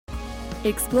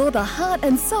Explore the heart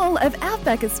and soul of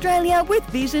Outback Australia with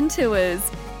Vision Tours.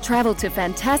 Travel to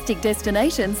fantastic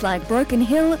destinations like Broken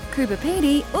Hill, Coober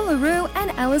Pedy, Uluru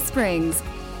and Alice Springs.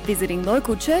 Visiting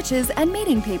local churches and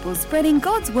meeting people spreading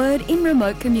God's word in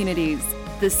remote communities.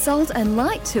 The Salt and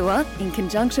Light Tour, in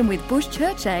conjunction with Bush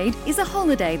Church Aid, is a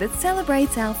holiday that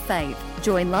celebrates our faith.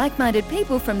 Join like-minded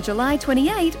people from July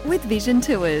 28 with Vision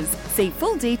Tours. See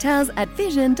full details at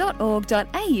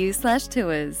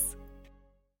vision.org.au/tours.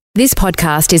 This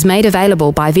podcast is made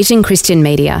available by Vision Christian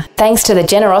Media, thanks to the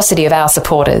generosity of our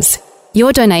supporters.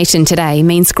 Your donation today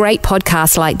means great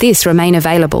podcasts like this remain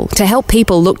available to help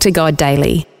people look to God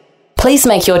daily. Please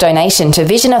make your donation to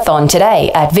Visionathon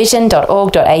today at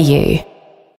vision.org.au.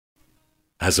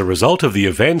 As a result of the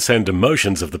events and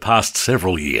emotions of the past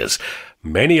several years,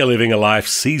 many are living a life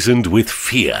seasoned with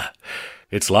fear.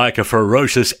 It's like a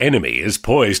ferocious enemy is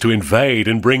poised to invade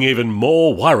and bring even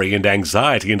more worry and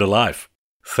anxiety into life.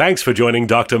 Thanks for joining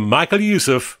Dr. Michael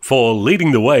Youssef for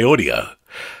Leading the Way Audio.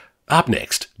 Up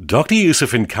next, Dr.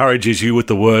 Youssef encourages you with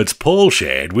the words Paul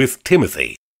shared with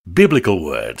Timothy. Biblical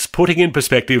words putting in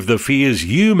perspective the fears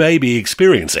you may be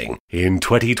experiencing in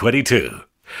 2022.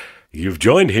 You've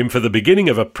joined him for the beginning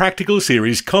of a practical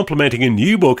series complementing a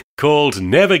new book called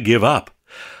Never Give Up.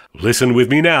 Listen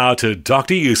with me now to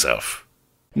Dr. Youssef.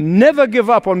 Never give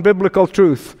up on biblical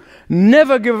truth.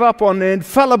 Never give up on the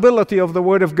infallibility of the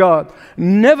Word of God.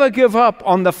 Never give up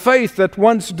on the faith that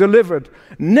once delivered.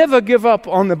 Never give up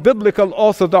on the biblical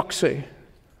orthodoxy.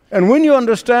 And when you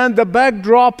understand the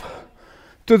backdrop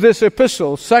to this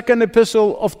epistle, second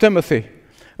epistle of Timothy,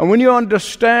 and when you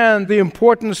understand the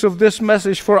importance of this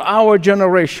message for our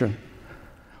generation,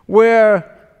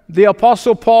 where the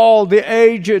Apostle Paul, the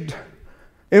aged,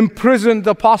 imprisoned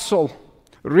apostle,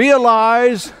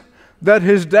 realized that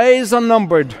his days are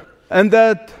numbered, and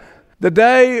that the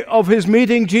day of his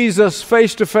meeting Jesus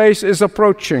face to face is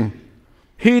approaching.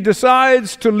 He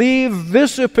decides to leave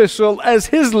this epistle as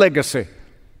his legacy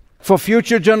for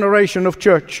future generation of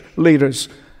church leaders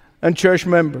and church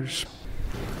members.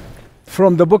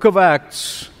 From the book of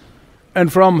Acts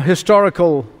and from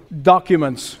historical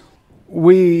documents,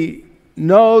 we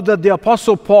know that the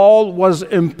Apostle Paul was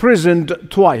imprisoned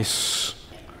twice.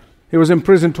 He was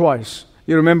imprisoned twice.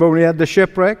 You remember when he had the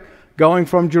shipwreck? Going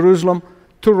from Jerusalem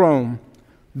to Rome.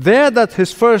 There, that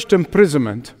his first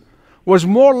imprisonment was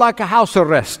more like a house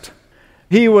arrest.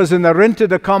 He was in a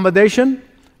rented accommodation.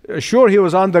 Sure, he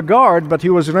was under guard, but he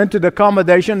was rented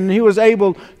accommodation, and he was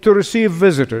able to receive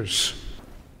visitors.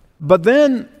 But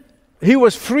then he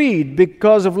was freed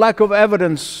because of lack of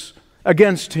evidence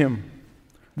against him.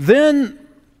 Then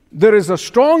there is a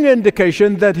strong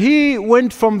indication that he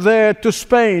went from there to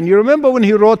Spain. You remember when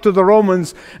he wrote to the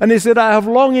Romans and he said, I have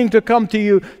longing to come to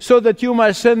you so that you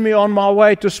might send me on my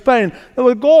way to Spain.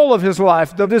 The goal of his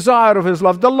life, the desire of his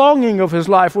life, the longing of his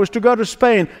life was to go to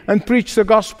Spain and preach the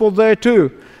gospel there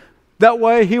too. That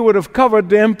way he would have covered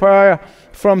the empire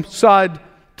from side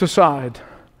to side.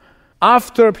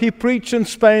 After he preached in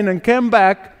Spain and came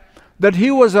back, that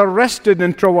he was arrested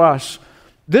in Troas.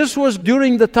 This was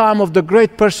during the time of the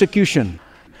great persecution.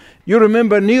 You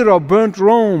remember Nero burnt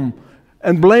Rome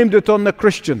and blamed it on the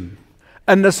Christian.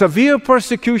 And the severe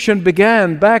persecution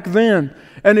began back then.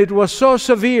 And it was so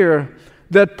severe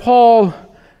that Paul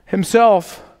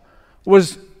himself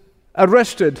was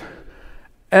arrested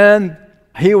and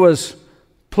he was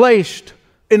placed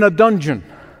in a dungeon.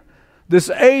 This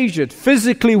aged,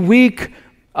 physically weak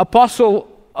apostle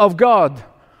of God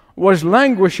was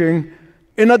languishing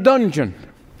in a dungeon.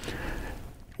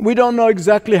 We don't know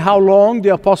exactly how long the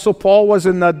Apostle Paul was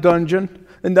in that dungeon,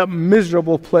 in that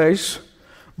miserable place,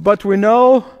 but we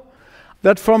know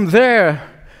that from there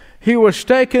he was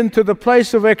taken to the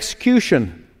place of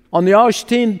execution on the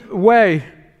Austin Way.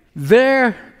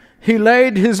 There he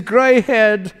laid his gray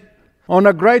head on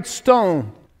a great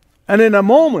stone, and in a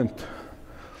moment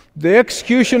the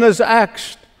executioner's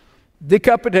axe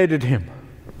decapitated him.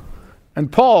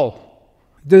 And Paul,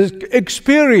 the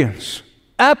experience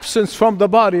absence from the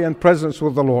body and presence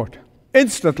with the Lord.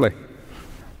 Instantly.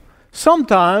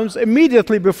 Sometimes,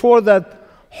 immediately before that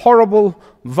horrible,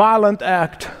 violent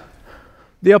act,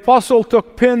 the apostle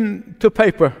took pen to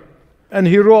paper and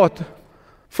he wrote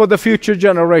for the future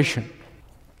generation.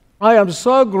 I am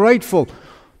so grateful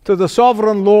to the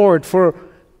sovereign Lord for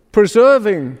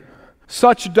preserving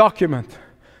such document.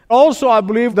 Also, I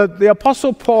believe that the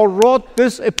Apostle Paul wrote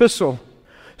this epistle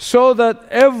so that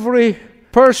every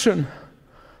person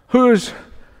who is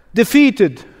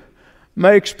defeated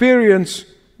may experience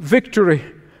victory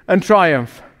and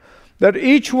triumph. That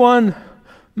each one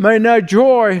may know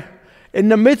joy in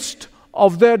the midst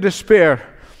of their despair.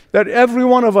 That every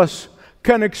one of us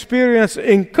can experience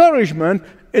encouragement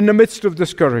in the midst of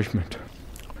discouragement.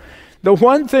 The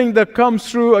one thing that comes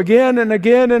through again and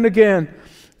again and again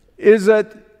is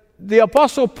that the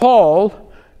Apostle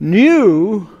Paul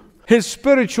knew his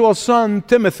spiritual son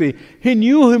Timothy. He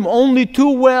knew him only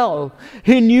too well.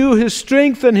 He knew his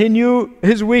strength and he knew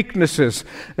his weaknesses.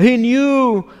 He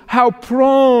knew how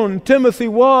prone Timothy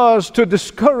was to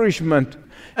discouragement,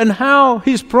 and how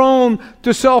he's prone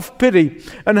to self-pity,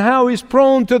 and how he's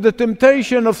prone to the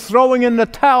temptation of throwing in the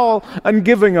towel and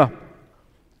giving up.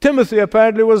 Timothy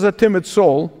apparently was a timid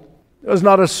soul, was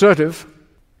not assertive,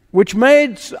 which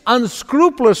made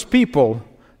unscrupulous people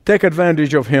take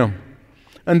advantage of him.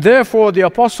 And therefore, the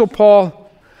Apostle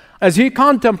Paul, as he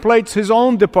contemplates his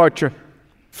own departure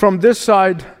from this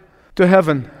side to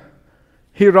heaven,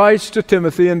 he writes to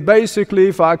Timothy, and basically,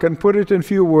 if I can put it in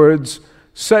few words,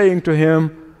 saying to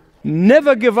him,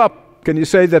 never give up. Can you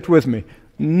say that with me?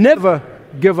 Never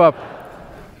give up.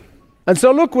 And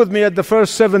so look with me at the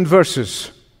first 7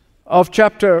 verses of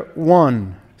chapter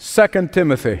 1, 2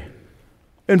 Timothy.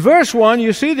 In verse 1,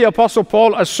 you see the Apostle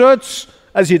Paul asserts,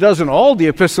 as he does in all the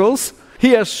epistles,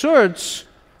 he asserts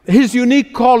his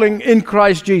unique calling in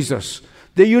Christ Jesus,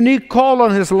 the unique call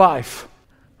on his life.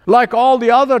 Like all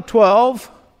the other 12,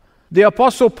 the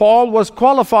Apostle Paul was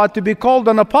qualified to be called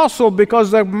an apostle because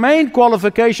the main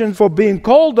qualification for being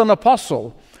called an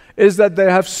apostle is that they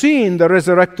have seen the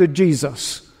resurrected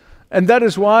Jesus. And that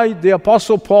is why the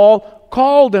Apostle Paul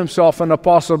called himself an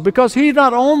apostle, because he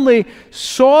not only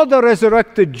saw the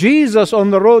resurrected Jesus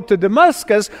on the road to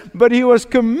Damascus, but he was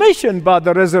commissioned by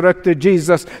the resurrected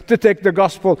Jesus to take the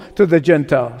gospel to the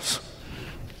Gentiles.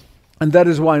 And that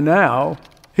is why now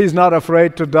he's not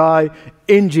afraid to die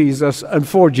in Jesus and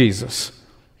for Jesus.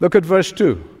 Look at verse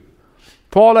 2.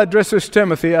 Paul addresses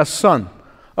Timothy as son.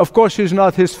 Of course, he's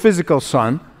not his physical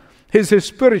son, he's his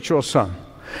spiritual son.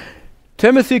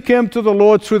 Timothy came to the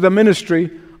Lord through the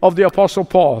ministry of the Apostle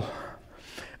Paul.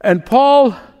 And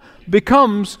Paul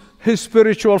becomes his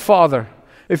spiritual father.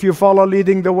 If you follow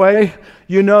Leading the Way,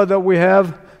 you know that we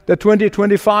have the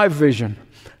 2025 vision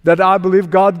that I believe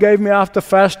God gave me after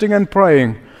fasting and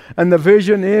praying. And the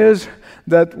vision is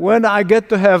that when I get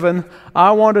to heaven,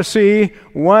 I want to see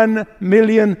 1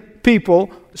 million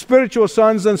people, spiritual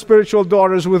sons and spiritual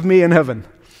daughters with me in heaven.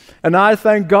 And I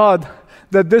thank God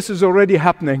that this is already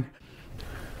happening.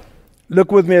 Look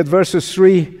with me at verses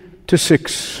 3 to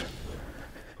 6.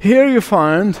 Here you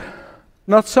find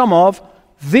not some of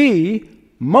the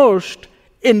most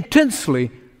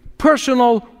intensely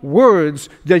personal words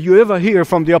that you ever hear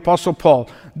from the Apostle Paul.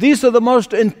 These are the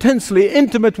most intensely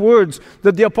intimate words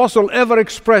that the Apostle ever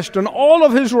expressed in all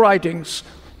of his writings.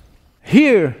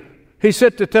 Here he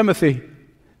said to Timothy,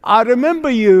 I remember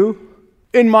you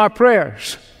in my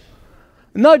prayers.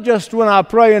 Not just when I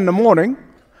pray in the morning,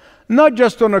 not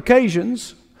just on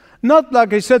occasions, not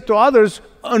like he said to others,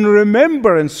 in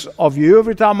remembrance of you.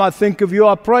 Every time I think of you,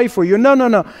 I pray for you.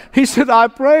 No. He said, I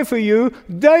pray for you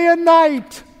day and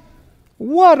night.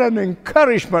 What an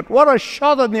encouragement. What a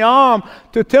shot in the arm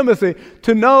to Timothy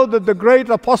to know that the great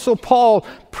Apostle Paul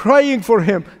praying for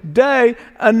him day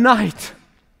and night.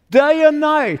 Day and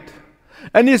night.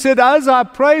 And he said, as I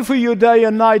pray for you day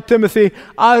and night, Timothy,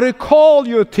 I recall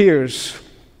your tears.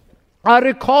 I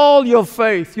recall your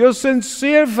faith, your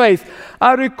sincere faith.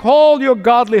 I recall your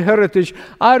godly heritage.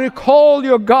 I recall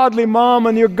your godly mom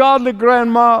and your godly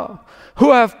grandma who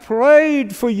have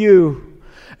prayed for you,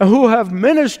 and who have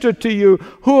ministered to you,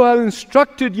 who have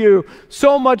instructed you,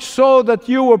 so much so that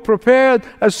you were prepared.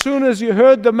 As soon as you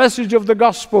heard the message of the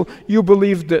gospel, you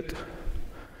believed it.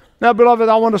 Now, beloved,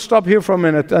 I want to stop here for a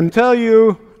minute and tell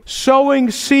you, sowing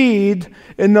seed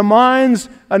in the minds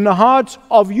and the hearts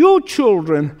of your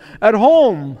children at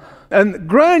home and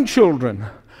grandchildren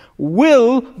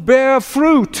will bear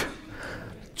fruit.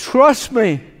 Trust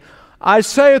me. I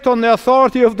say it on the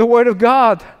authority of the Word of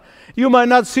God. You might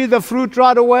not see the fruit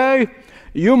right away.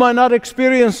 You might not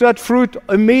experience that fruit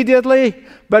immediately,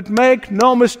 but make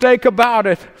no mistake about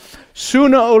it.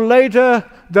 Sooner or later,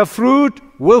 the fruit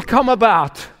will come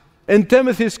about. In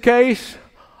Timothy's case,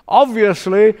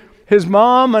 obviously, his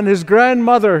mom and his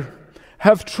grandmother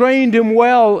have trained him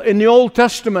well in the Old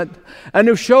Testament and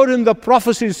have showed him the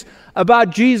prophecies about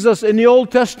Jesus in the Old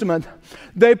Testament.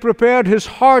 They prepared his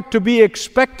heart to be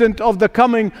expectant of the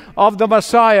coming of the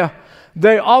Messiah.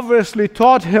 They obviously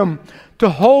taught him to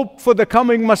hope for the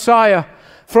coming Messiah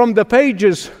from the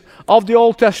pages of the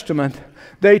Old Testament.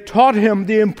 They taught him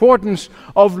the importance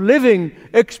of living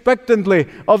expectantly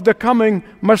of the coming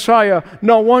Messiah.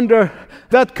 No wonder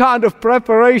that kind of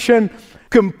preparation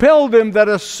compelled him that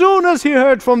as soon as he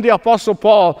heard from the Apostle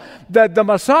Paul that the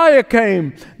Messiah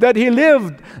came, that he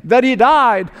lived, that he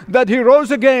died, that he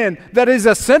rose again, that he's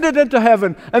ascended into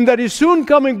heaven, and that he's soon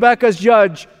coming back as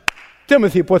judge,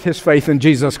 Timothy put his faith in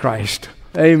Jesus Christ.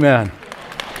 Amen.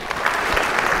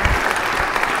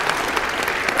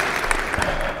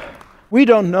 We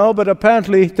don't know, but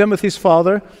apparently Timothy's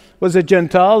father was a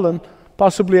Gentile and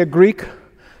possibly a Greek.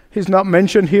 He's not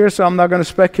mentioned here, so I'm not going to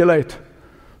speculate.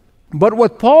 But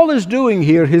what Paul is doing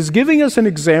here, he's giving us an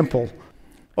example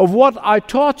of what I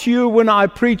taught you when I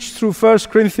preached through 1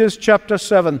 Corinthians chapter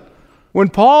 7. When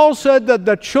Paul said that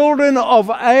the children of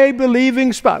a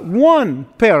believing spouse, one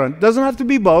parent, doesn't have to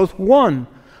be both, one,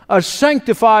 are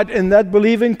sanctified in that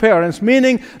believing parents,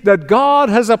 meaning that God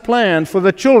has a plan for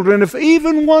the children if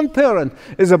even one parent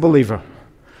is a believer.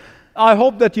 I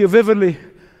hope that you vividly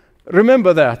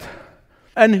remember that.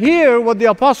 And here, what the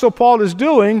Apostle Paul is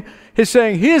doing, he's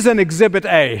saying, here's an exhibit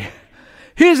A.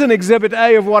 Here's an exhibit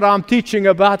A of what I'm teaching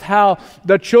about how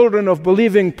the children of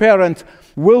believing parents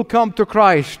will come to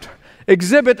Christ.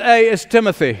 Exhibit A is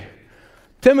Timothy.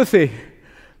 Timothy,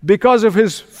 because of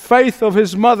his faith of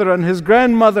his mother and his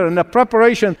grandmother and the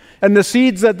preparation and the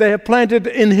seeds that they have planted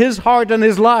in his heart and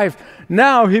his life,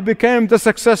 now he became the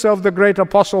successor of the great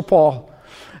Apostle Paul.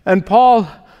 And Paul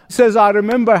says, I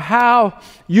remember how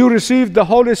you received the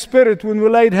Holy Spirit when we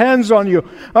laid hands on you.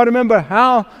 I remember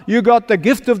how you got the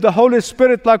gift of the Holy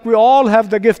Spirit, like we all have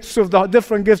the gifts of the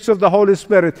different gifts of the Holy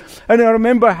Spirit. And I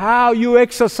remember how you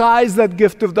exercised that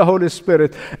gift of the Holy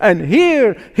Spirit. And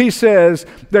here he says,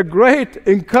 the great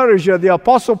encourager, the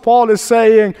Apostle Paul is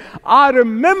saying, I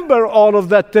remember all of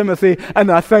that, Timothy, and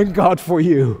I thank God for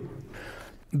you.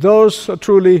 Those are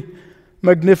truly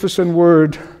magnificent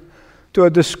words to a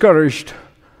discouraged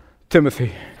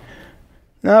Timothy.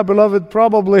 Now, beloved,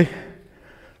 probably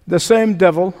the same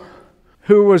devil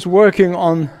who was working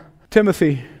on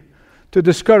Timothy to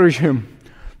discourage him,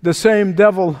 the same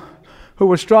devil who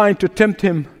was trying to tempt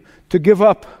him to give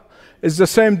up, is the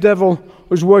same devil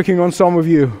who's working on some of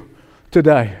you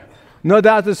today. No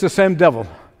doubt it's the same devil.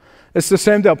 It's the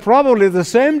same devil. Probably the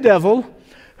same devil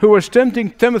who was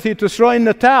tempting Timothy to throw in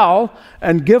the towel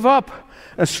and give up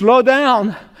and slow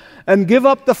down and give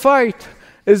up the fight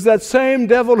is that same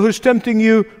devil who's tempting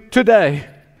you today.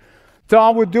 So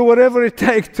I would do whatever it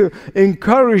takes to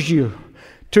encourage you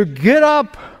to get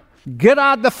up, get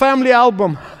out the family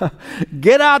album,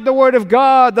 get out the Word of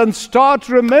God and start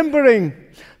remembering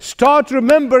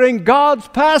God's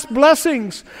past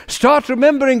blessings. Start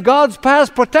remembering God's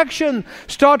past protection.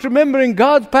 Start remembering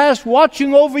God's past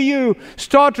watching over you.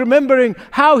 Start remembering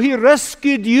how He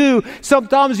rescued you.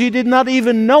 Sometimes you did not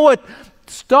even know it.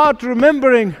 Start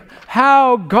remembering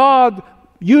how God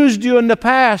used you in the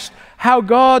past, how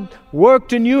God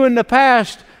worked in you in the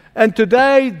past. And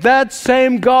today, that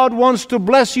same God wants to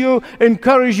bless you,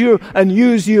 encourage you, and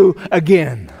use you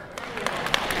again.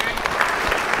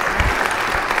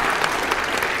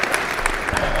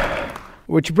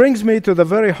 Which brings me to the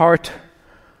very heart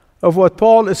of what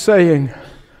Paul is saying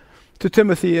to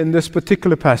Timothy in this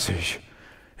particular passage.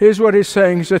 Here's what he's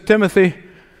saying. He said, Timothy,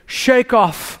 shake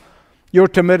off your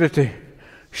timidity.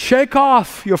 Shake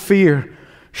off your fear.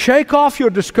 Shake off your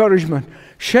discouragement.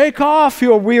 Shake off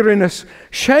your weariness.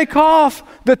 Shake off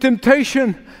the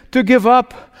temptation to give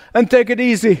up and take it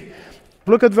easy.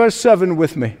 Look at verse 7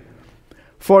 with me.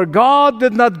 For God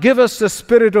did not give us the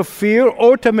spirit of fear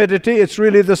or timidity, it's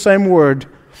really the same word,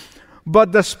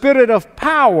 but the spirit of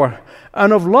power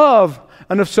and of love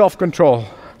and of self-control.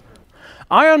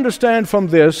 I understand from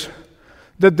this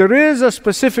that there is a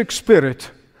specific spirit,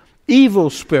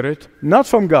 evil spirit, not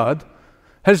from God,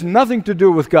 has nothing to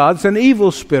do with God, it's an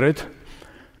evil spirit,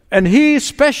 and he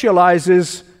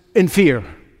specializes in fear.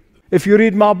 If you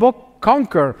read my book,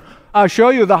 Conquer, I'll show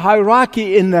you the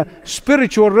hierarchy in the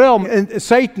spiritual realm, in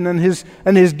Satan and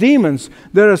his demons.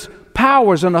 There is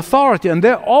powers and authority, and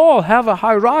they all have a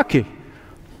hierarchy.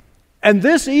 And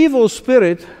this evil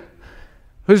spirit,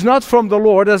 who's not from the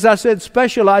Lord, as I said,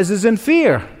 specializes in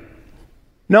fear.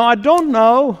 Now, I don't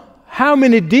know how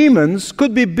many demons,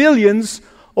 could be billions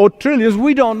or trillions,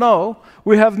 we don't know.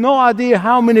 We have no idea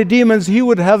how many demons he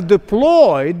would have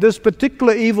deployed, this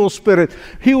particular evil spirit,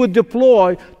 he would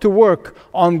deploy to work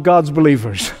on God's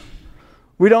believers.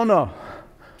 We don't know.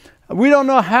 We don't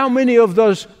know how many of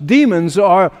those demons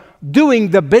are doing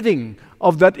the bidding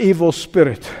of that evil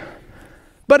spirit.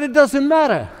 But it doesn't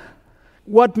matter.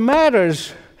 What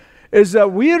matters is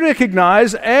that we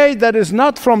recognize, that is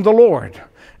not from the Lord.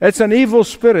 It's an evil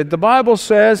spirit. The Bible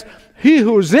says, he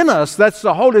who's in us, that's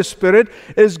the Holy Spirit,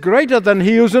 is greater than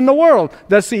he who's in the world.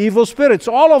 That's the evil spirits,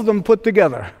 all of them put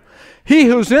together. He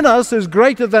who's in us is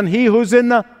greater than he who's in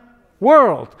the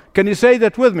world. Can you say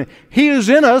that with me? He who's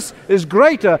in us is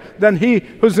greater than he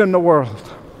who's in the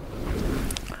world.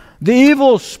 The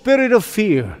evil spirit of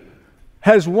fear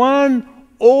has one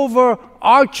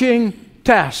overarching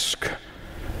task.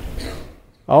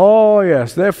 Oh,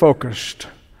 yes, they're focused.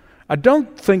 I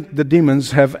don't think the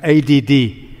demons have ADD.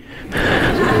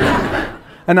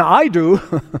 And I do.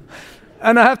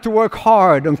 And I have to work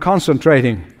hard on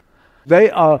concentrating.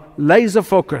 They are laser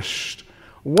focused.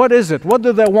 What is it? What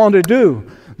do they want to do?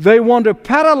 They want to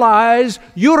paralyze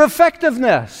your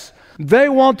effectiveness. They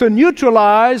want to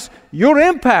neutralize your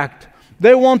impact.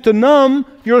 They want to numb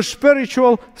your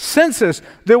spiritual senses.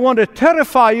 They want to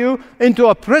terrify you into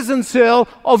a prison cell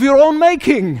of your own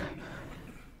making.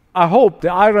 I hope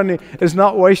the irony is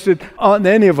not wasted on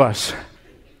any of us.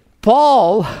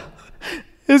 Paul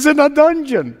is in a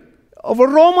dungeon of a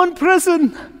Roman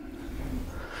prison.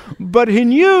 But he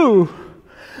knew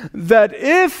that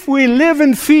if we live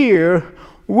in fear,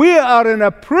 we are in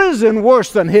a prison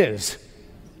worse than his.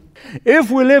 If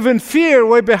we live in fear,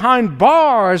 we're behind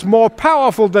bars more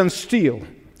powerful than steel.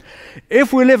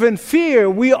 If we live in fear,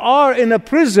 we are in a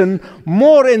prison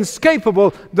more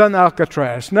inescapable than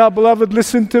Alcatraz. Now, beloved,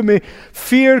 listen to me.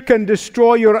 Fear can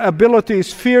destroy your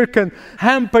abilities. Fear can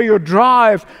hamper your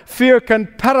drive. Fear can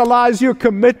paralyze your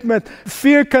commitment.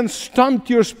 Fear can stunt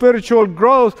your spiritual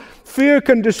growth. Fear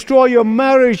can destroy your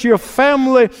marriage, your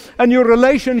family, and your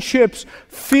relationships.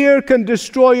 Fear can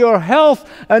destroy your health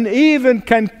and even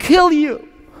can kill you,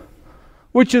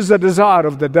 which is the desire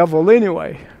of the devil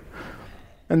anyway.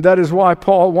 And that is why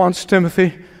Paul wants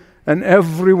Timothy and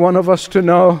every one of us to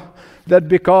know that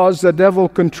because the devil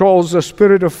controls the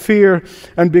spirit of fear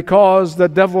and because the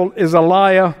devil is a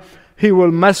liar, he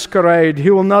will masquerade. He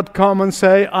will not come and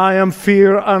say, I am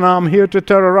fear and I'm here to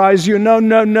terrorize you. No.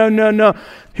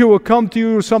 He will come to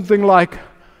you something like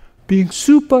being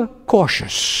super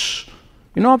cautious.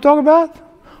 You know what I'm talking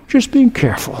about? Just being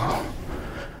careful.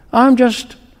 I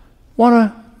just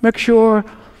want to make sure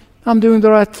I'm doing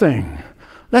the right thing.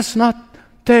 Let's not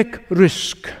take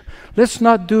risk. Let's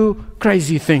not do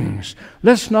crazy things.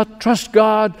 Let's not trust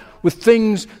God with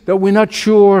things that we're not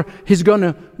sure He's going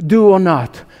to do or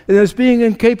not. It is being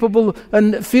incapable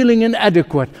and feeling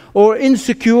inadequate or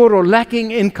insecure or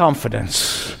lacking in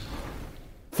confidence.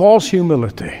 False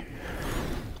humility.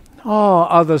 Oh,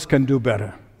 others can do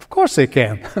better. Of course they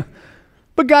can.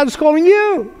 But God is calling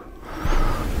you.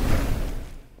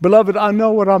 Beloved, I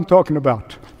know what I'm talking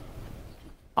about.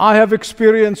 I have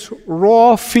experienced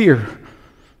raw fear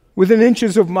within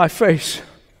inches of my face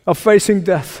of facing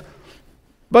death.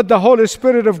 But the Holy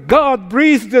Spirit of God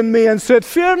breathed in me and said,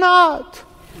 fear not.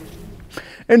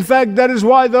 In fact, that is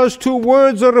why those two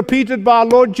words are repeated by our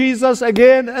Lord Jesus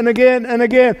again and again and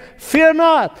again. Fear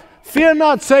not. Fear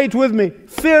not. Say it with me.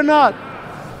 Fear not.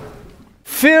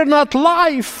 Fear not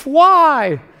life.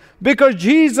 Why? Because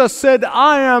Jesus said,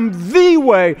 I am the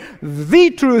way,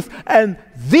 the truth, and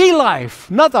the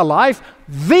life. Not a life,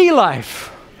 the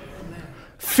life.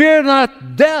 Fear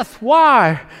not death.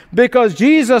 Why? Because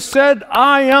Jesus said,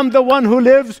 I am the one who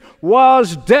lives,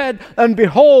 was dead, and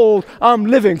behold, I'm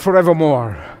living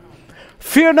forevermore.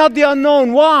 Fear not the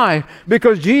unknown. Why?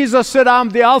 Because Jesus said, I'm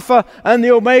the Alpha and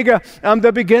the Omega. I'm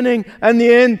the beginning and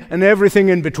the end and everything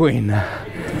in between.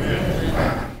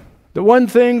 The one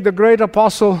thing the great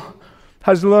apostle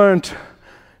has learned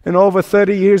in over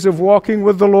 30 years of walking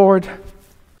with the Lord,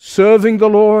 serving the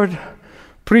Lord,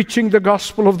 preaching the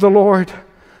gospel of the Lord,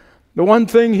 the one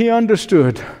thing he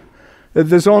understood, that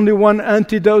there's only one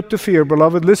antidote to fear.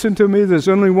 Beloved, listen to me. There's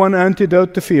only one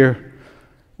antidote to fear.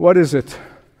 What is it?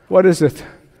 What is it?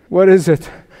 What is it?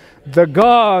 The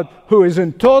God who is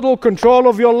in total control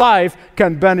of your life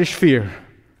can banish fear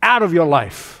out of your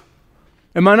life.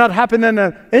 It might not happen in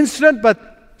an instant,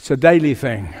 but it's a daily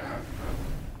thing.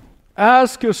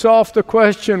 Ask yourself the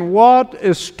question, what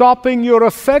is stopping your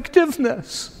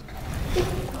effectiveness?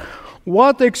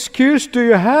 What excuse do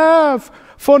you have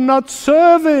for not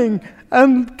serving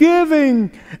and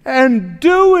giving and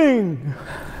doing?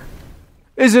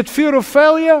 Is it fear of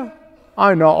failure?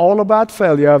 I know all about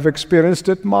failure. I've experienced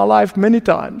it in my life many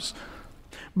times.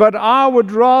 But I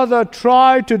would rather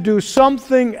try to do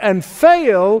something and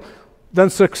fail than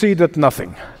succeed at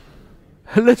nothing.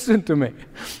 Listen to me.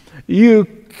 You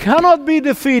cannot be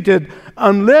defeated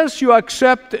unless you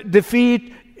accept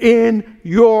defeat in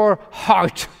your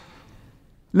heart.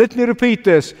 Let me repeat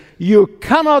this. You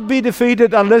cannot be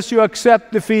defeated unless you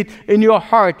accept defeat in your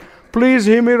heart. Please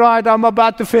hear me right. I'm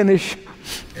about to finish.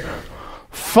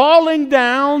 Falling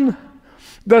down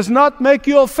does not make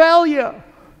you a failure.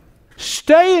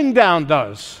 Staying down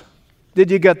does.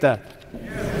 Did you get that?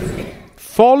 Yes.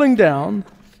 Falling down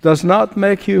does not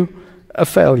make you a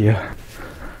failure,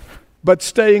 but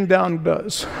staying down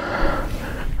does.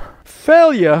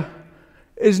 Failure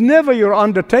is never your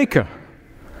undertaker.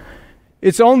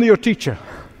 It's only your teacher.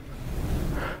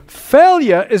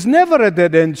 Failure is never a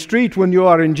dead-end street when you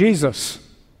are in Jesus.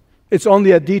 It's only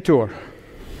a detour.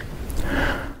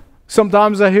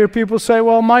 Sometimes I hear people say,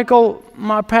 well, Michael,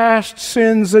 my past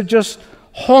sins are just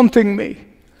haunting me.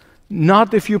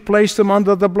 Not if you place them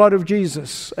under the blood of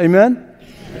Jesus. Amen?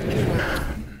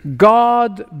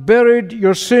 God buried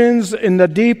your sins in the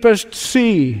deepest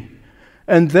sea,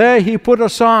 and there He put a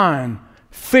sign,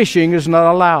 fishing is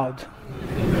not allowed.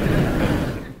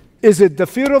 Is it the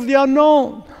fear of the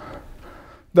unknown?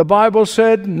 The Bible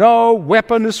said, no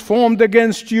weapon is formed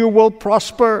against you will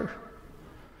prosper.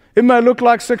 It may look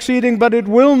like succeeding, but it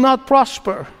will not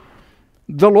prosper.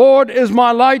 The Lord is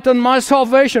my light and my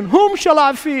salvation. Whom shall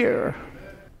I fear?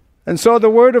 And so the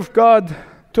Word of God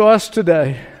to us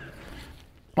today,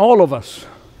 all of us,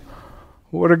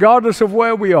 regardless of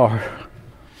where we are,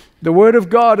 the Word of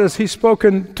God as He's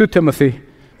spoken to Timothy,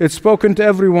 it's spoken to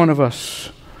every one of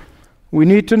us. We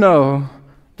need to know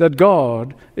that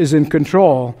God is in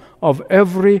control of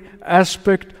every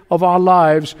aspect of our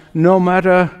lives, no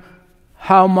matter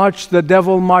how much the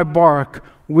devil might bark,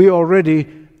 we already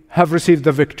have received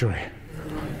the victory.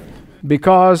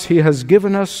 Because He has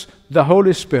given us the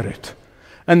Holy Spirit.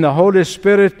 And the Holy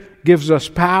Spirit gives us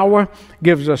power,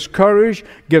 gives us courage,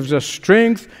 gives us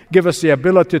strength, gives us the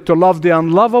ability to love the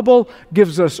unlovable,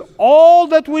 gives us all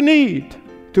that we need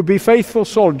to be faithful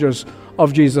soldiers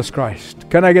of Jesus Christ.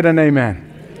 Can I get an amen?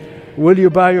 Will you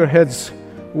bow your heads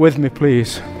with me,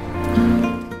 please?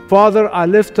 Father, I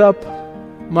lift up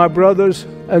my brothers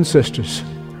and sisters.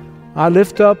 I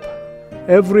lift up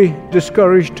every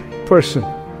discouraged person.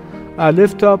 I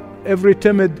lift up every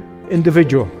timid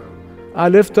individual. I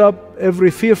lift up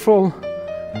every fearful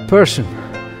person.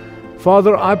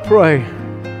 Father, I pray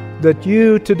that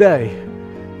you today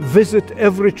visit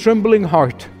every trembling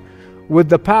heart with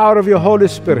the power of your Holy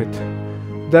Spirit,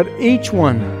 that each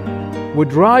one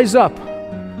would rise up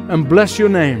and bless your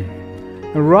name,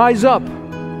 and rise up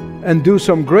and do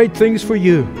some great things for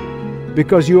you,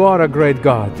 because you are a great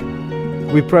God.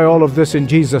 We pray all of this in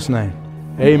Jesus' name.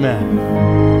 Amen.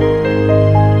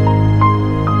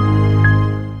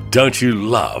 Don't you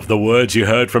love the words you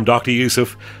heard from Dr.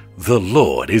 Youssef? The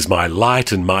Lord is my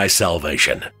light and my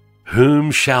salvation.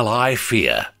 Whom shall I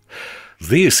fear?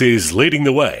 This is Leading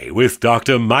the Way with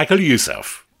Dr. Michael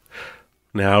Youssef.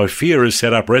 Now, if fear has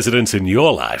set up residence in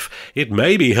your life, it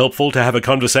may be helpful to have a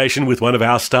conversation with one of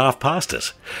our staff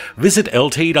pastors. Visit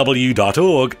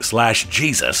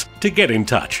ltw.org/Jesus to get in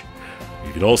touch.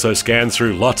 You can also scan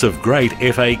through lots of great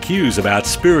FAQs about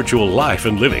spiritual life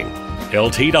and living.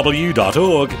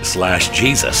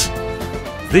 ltw.org/Jesus.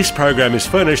 This program is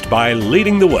furnished by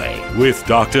Leading the Way with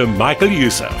Dr. Michael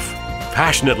Youssef,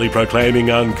 passionately proclaiming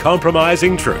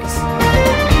uncompromising truth.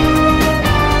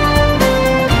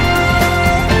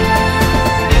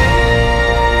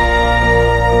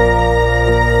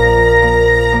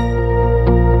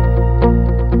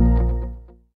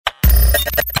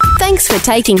 Thanks for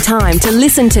taking time to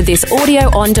listen to this audio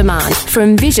on demand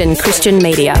from Vision Christian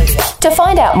Media. To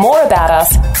find out more about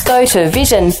us, go to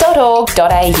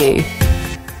vision.org.au.